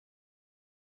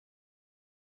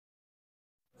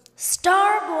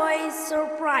Starboy's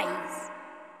Surprise.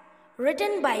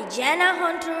 Written by Jana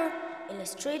Hunter,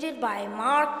 illustrated by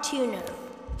Mark Tuner.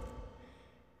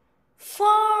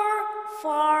 Far,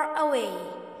 far away,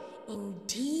 in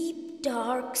deep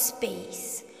dark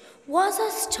space, was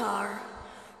a star.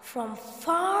 From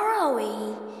far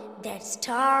away, that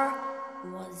star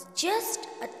was just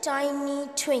a tiny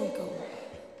twinkle.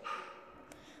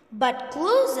 But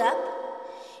close up,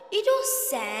 it was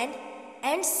sand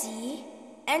and sea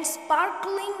and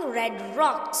sparkling red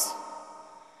rocks.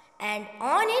 And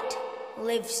on it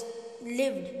lived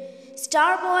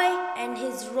Starboy and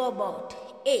his robot,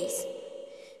 Ace.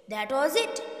 That was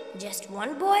it. Just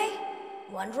one boy,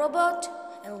 one robot,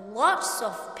 and lots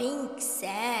of pink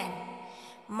sand.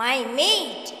 My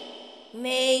mate,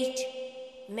 mate.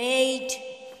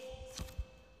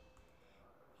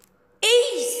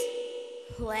 Ace,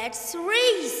 let's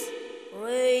race.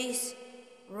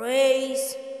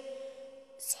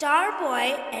 Starboy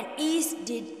and Ace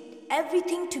did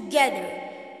everything together.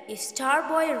 If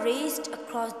Starboy raced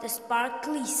across the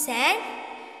sparkly sand,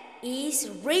 Ace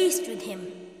raced with him.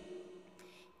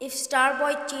 If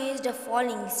Starboy chased a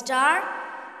falling star,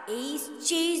 Ace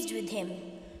chased with him.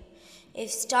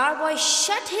 If Starboy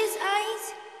shut his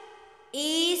eyes,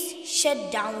 Ace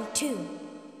shut down too.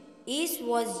 Ace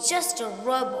was just a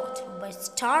robot, but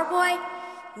Starboy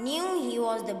knew he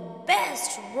was the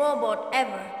best robot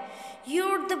ever.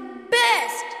 You're the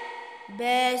best.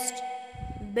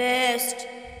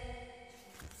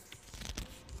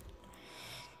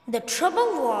 The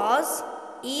trouble was,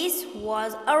 Ace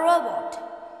was a robot.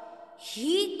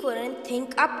 He couldn't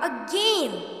think up a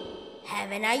game,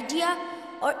 have an idea,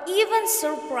 or even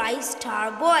surprise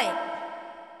Starboy.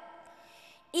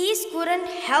 Ace couldn't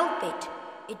help it.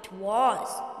 It was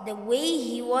the way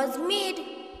he was made.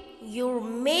 You're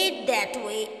made that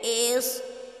way, Ace.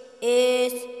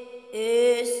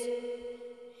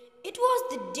 It was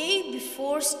the day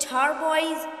before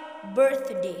Starboy's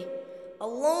birthday.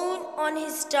 Alone on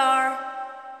his star,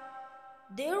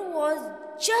 there was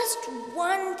just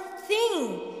one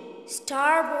thing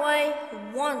Starboy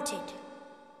wanted.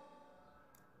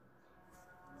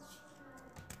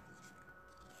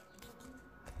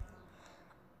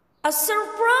 A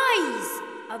surprise!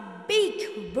 A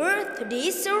big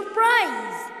birthday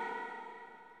surprise!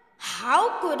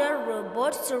 How could a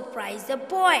robot surprise a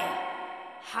boy?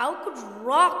 How could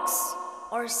rocks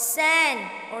or sand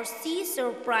or sea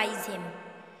surprise him?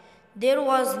 There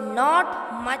was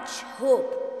not much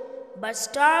hope, but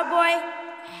Starboy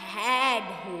had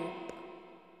hope.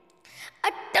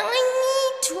 A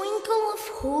tiny twinkle of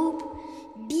hope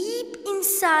deep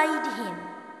inside him.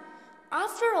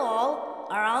 After all,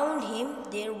 around him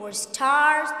there were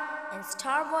stars, and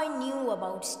Starboy knew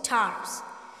about stars.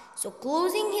 So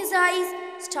closing his eyes,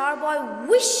 Starboy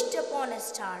wished upon a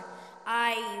star.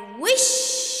 I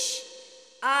wish.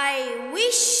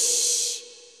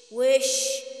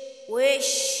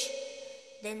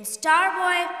 Then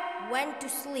Starboy went to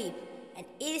sleep, and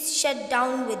Ace shut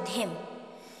down with him.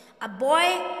 A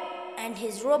boy and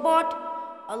his robot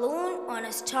alone on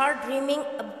a star dreaming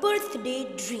a birthday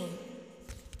dream.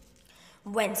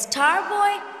 When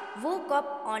Starboy woke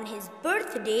up on his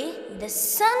birthday, the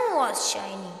sun was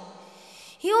shining.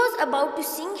 He was about to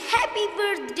sing happy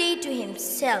birthday to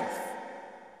himself.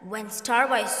 When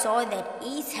Starboy saw that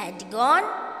Ace had gone,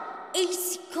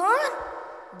 Ace gone?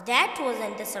 That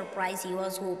wasn't the surprise he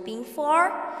was hoping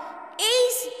for.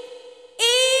 Ace!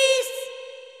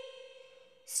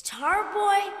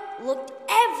 Starboy looked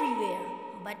everywhere,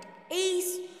 but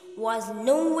Ace was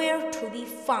nowhere to be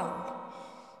found.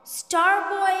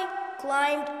 Starboy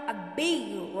climbed a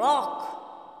big rock.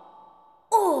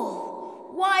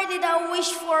 Oh, why did I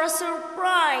wish for a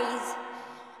surprise?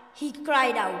 He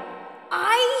cried out.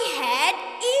 I had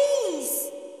Ace.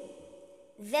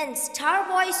 Then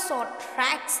Starboy saw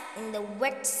tracks in the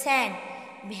wet sand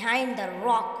behind the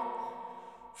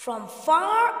rock. From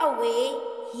far away,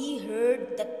 he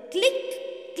heard the click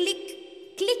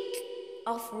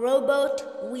of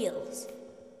robot wheels.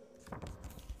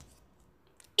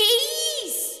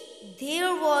 Ace!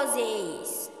 There was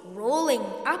Ace, rolling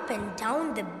up and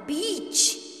down the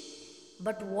beach.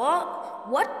 But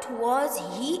what was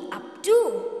he up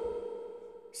to?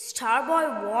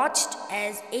 Starboy watched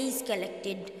as Ace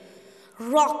collected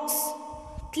rocks.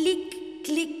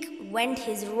 Click went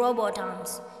his robot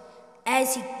arms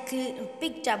as he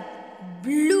picked up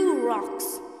blue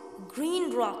rocks,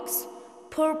 green rocks,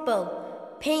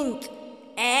 purple, pink,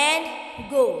 and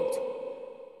gold.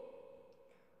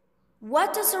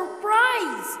 What a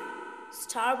surprise!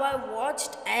 Starboy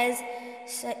watched as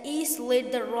Ace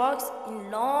laid the rocks in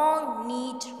long,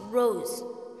 neat rows.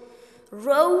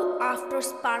 row after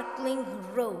sparkling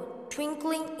row,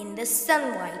 twinkling in the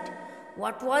sunlight.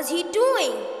 What was he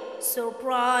doing?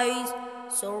 Surprise!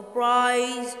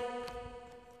 Surprise!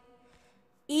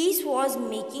 Ace was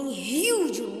making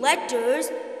huge letters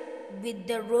with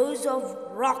the rows of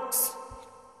rocks.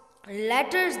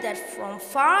 Letters that from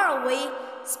far away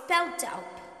spelt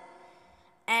out.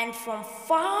 And from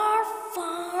far,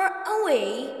 far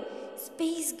away,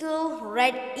 Space Girl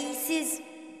read Ace's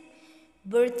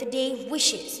birthday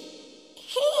wishes.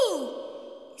 Hey,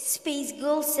 Space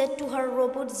Girl said to her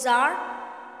robot Czar,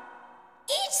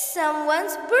 it's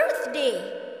someone's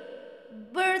birthday.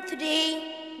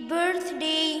 Birthday,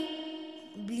 birthday,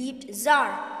 bleeped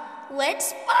Czar.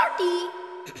 Let's party,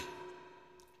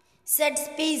 said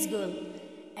Space Girl,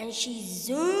 and she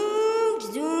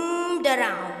zoomed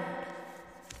around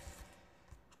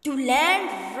to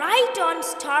land right on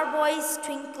Starboy's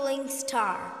twinkling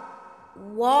star.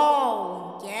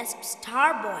 Wow, gasped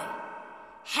Starboy.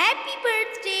 Happy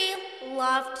birthday,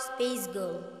 laughed Space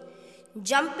Girl,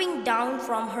 jumping down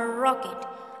from her rocket.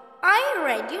 I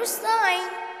read your sign.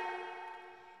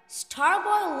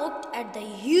 Starboy looked at the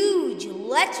huge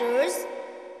letters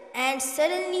and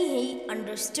suddenly he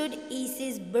understood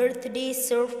Ace's birthday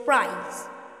surprise.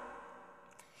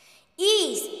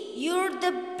 Ace, you're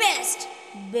the best,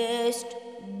 best,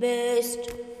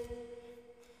 best.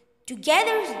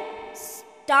 Together,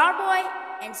 Starboy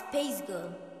and Space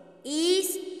Girl,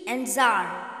 Ace and Czar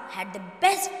had the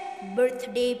best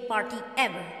birthday party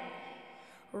ever.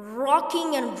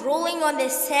 Rocking and rolling on the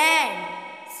sand,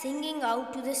 singing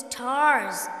out to the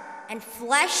stars and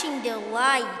flashing their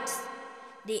lights.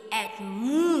 They ate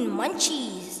moon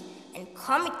munchies and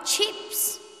comet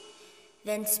chips,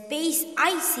 then space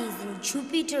ices and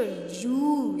Jupiter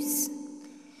juice.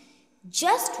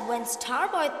 Just when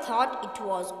Starboy thought it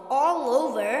was all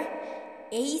over,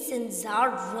 Ace and Czar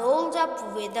rolled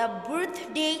up with a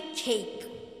birthday cake.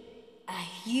 A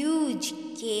huge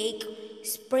cake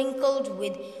sprinkled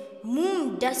with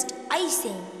moon dust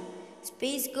icing.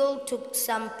 Space Girl took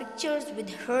some pictures with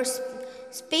her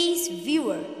space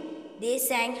viewer. They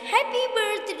sang happy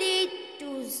birthday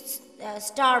to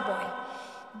Starboy.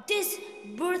 This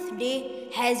birthday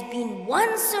has been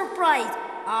one surprise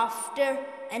after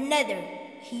another,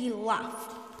 he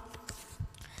laughed.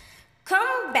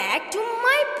 Come back to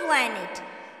my planet,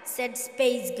 said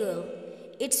Space Girl.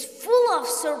 It's full of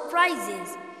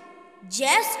surprises,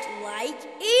 just like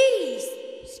Ace.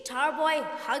 Starboy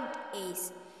hugged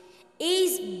Ace.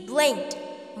 Ace blinked.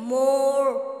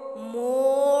 More.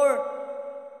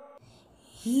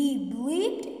 He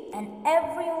bleeped and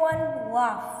everyone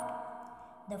laughed.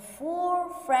 The four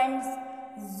friends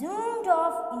zoomed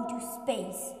off into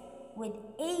space with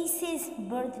Ace's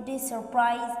birthday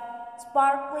surprise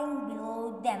sparkling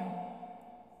below them.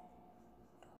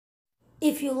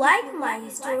 If you like my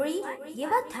story, give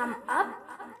a thumb up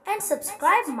and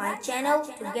subscribe my channel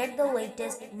to get the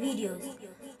latest videos.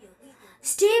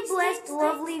 Stay blessed,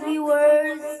 lovely viewers.